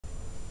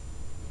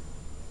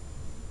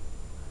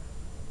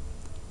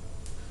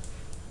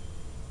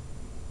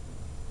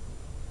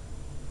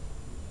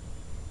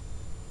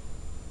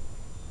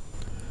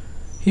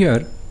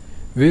Here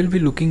we will be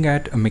looking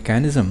at a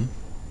mechanism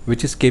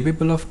which is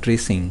capable of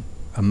tracing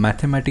a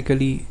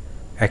mathematically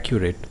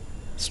accurate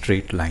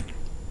straight line.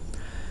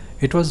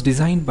 It was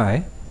designed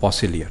by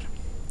Paucellier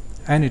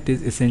and it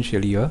is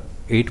essentially a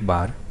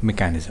 8-bar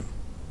mechanism.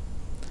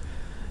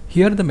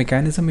 Here the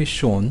mechanism is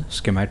shown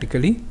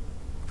schematically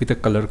with a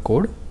color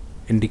code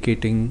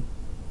indicating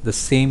the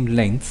same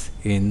lengths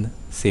in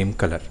same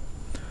color.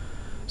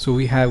 So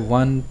we have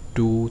 1,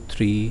 2,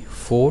 3,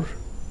 4,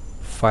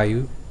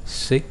 5,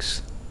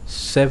 6,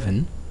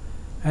 7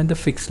 and the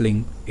fixed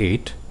link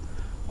 8,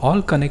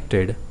 all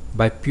connected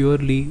by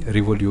purely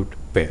revolute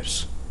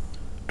pairs.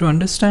 To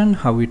understand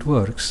how it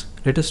works,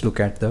 let us look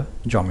at the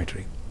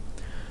geometry.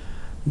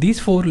 These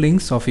 4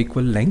 links of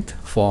equal length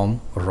form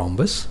a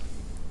rhombus,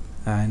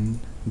 and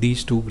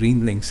these 2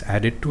 green links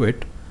added to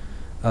it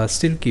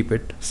still keep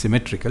it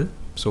symmetrical.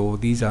 So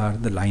these are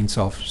the lines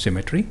of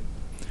symmetry.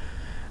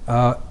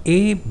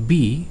 A,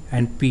 B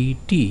and P,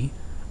 T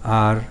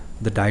are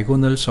the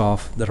diagonals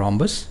of the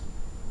rhombus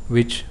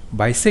which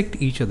bisect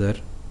each other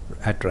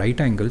at right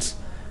angles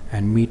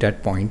and meet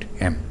at point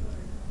M.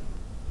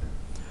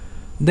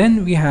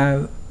 Then we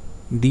have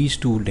these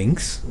 2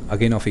 links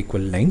again of equal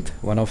length.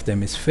 One of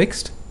them is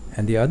fixed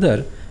and the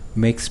other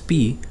makes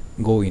P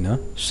go in a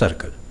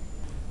circle.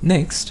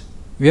 Next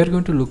we are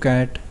going to look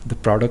at the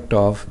product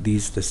of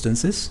these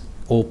distances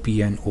OP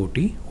and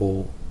OT,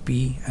 OP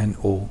and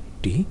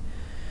OT,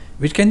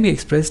 which can be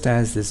expressed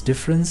as this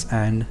difference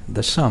and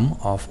the sum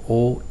of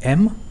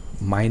OM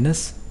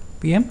minus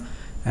PM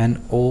and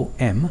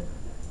OM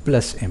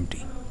plus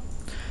MT.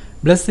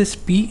 Plus this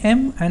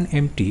PM and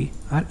MT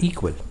are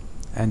equal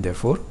and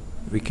therefore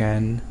we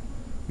can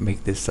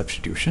make this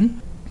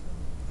substitution.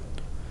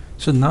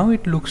 So now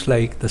it looks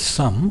like the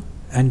sum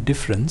and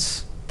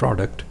difference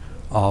product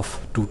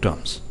of 2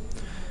 terms,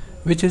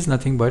 which is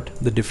nothing but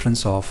the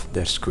difference of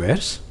their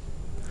squares.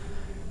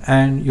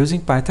 And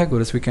using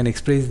Pythagoras we can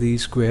express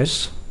these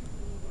squares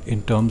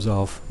in terms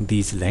of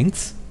these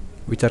lengths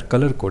which are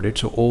color coded.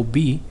 So OB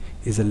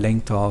is a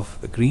length of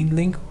the green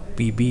link,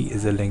 PB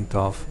is a length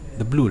of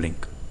the blue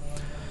link.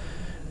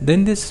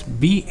 Then this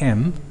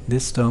BM,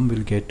 this term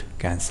will get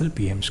cancelled,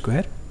 PM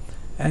square,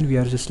 and we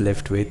are just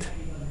left with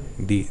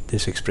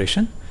this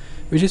expression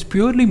which is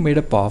purely made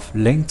up of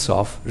lengths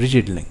of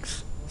rigid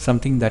links,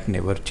 something that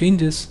never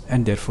changes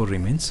and therefore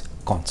remains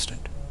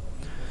constant.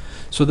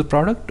 So the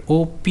product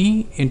OP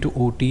into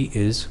OT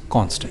is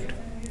constant.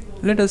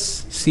 Let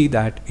us see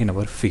that in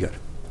our figure.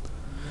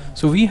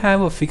 So we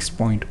have a fixed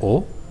point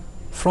O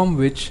from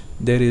which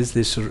there is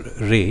this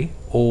ray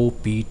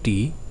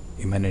OPT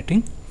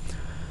emanating,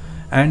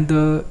 and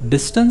the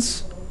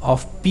distance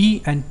of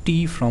P and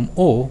T from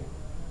O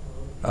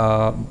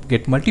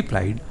get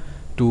multiplied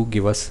to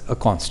give us a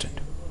constant.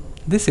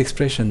 This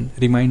expression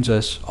reminds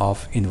us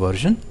of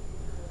inversion.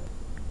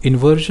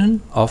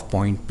 Inversion of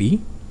point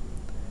P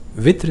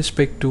with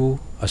respect to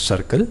a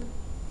circle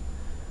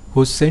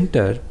whose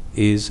center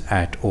is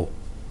at O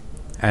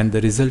and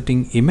the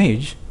resulting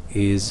image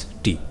is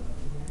T.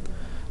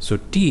 So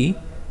T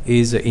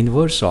is the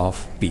inverse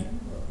of P.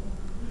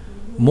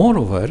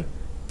 Moreover,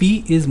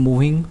 P is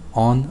moving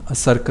on a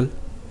circle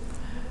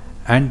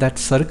and that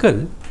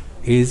circle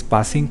is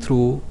passing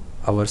through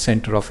our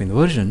center of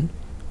inversion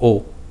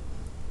O,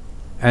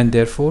 and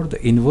therefore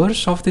the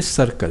inverse of this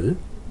circle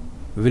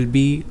will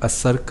be a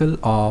circle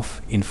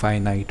of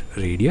infinite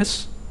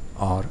radius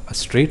or a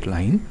straight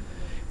line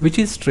which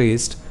is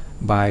traced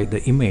by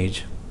the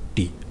image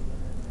T.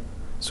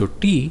 So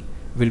T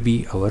will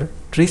be our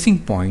tracing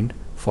point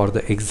for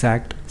the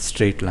exact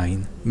straight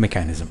line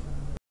mechanism.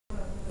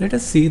 Let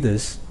us see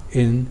this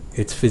in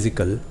its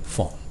physical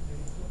form.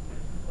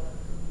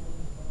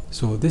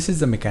 So this is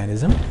the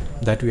mechanism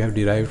that we have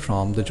derived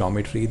from the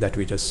geometry that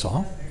we just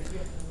saw,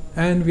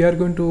 and we are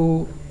going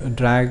to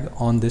drag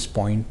on this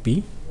point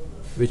P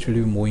which will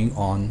be moving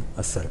on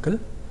a circle,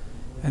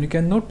 and you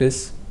can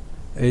notice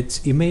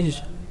its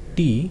image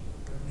T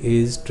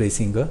is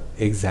tracing a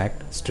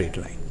exact straight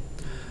line.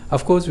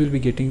 Of course we will be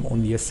getting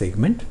only a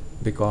segment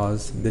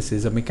because this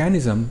is a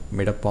mechanism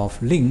made up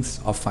of links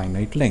of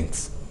finite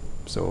lengths,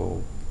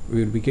 so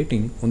we will be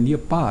getting only a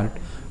part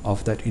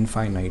of that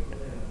infinite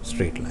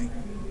straight line.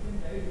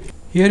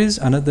 Here is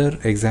another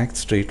exact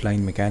straight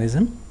line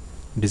mechanism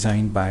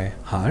designed by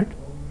Hart.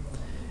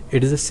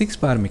 It is a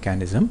 6-bar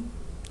mechanism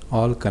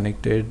all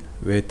connected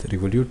with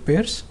revolute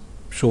pairs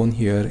shown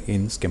here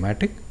in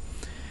schematic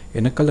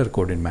in a color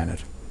coded manner.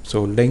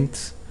 So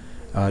links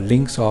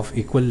of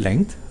equal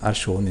length are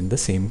shown in the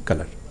same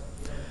color.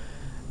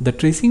 The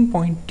tracing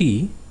point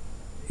T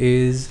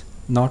is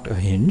not a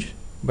hinge,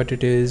 but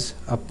it is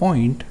a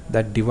point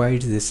that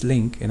divides this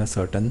link in a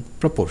certain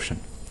proportion.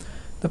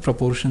 The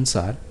proportions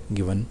are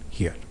given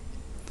here.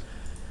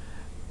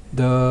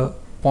 The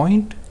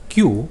point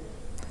Q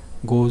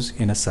goes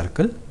in a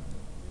circle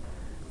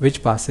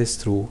which passes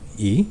through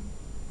E,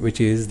 which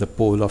is the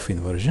pole of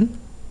inversion,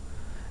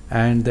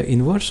 and the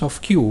inverse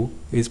of Q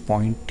is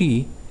point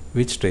T,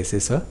 which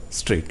traces a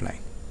straight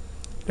line.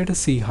 Let us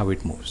see how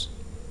it moves.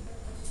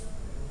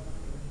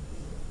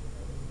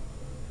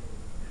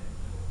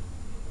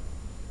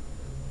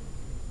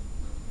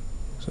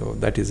 So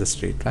that is a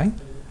straight line,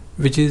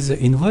 which is the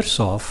inverse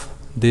of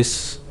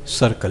this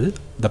circle,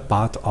 the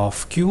path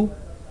of Q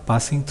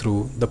passing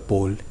through the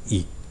pole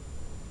E.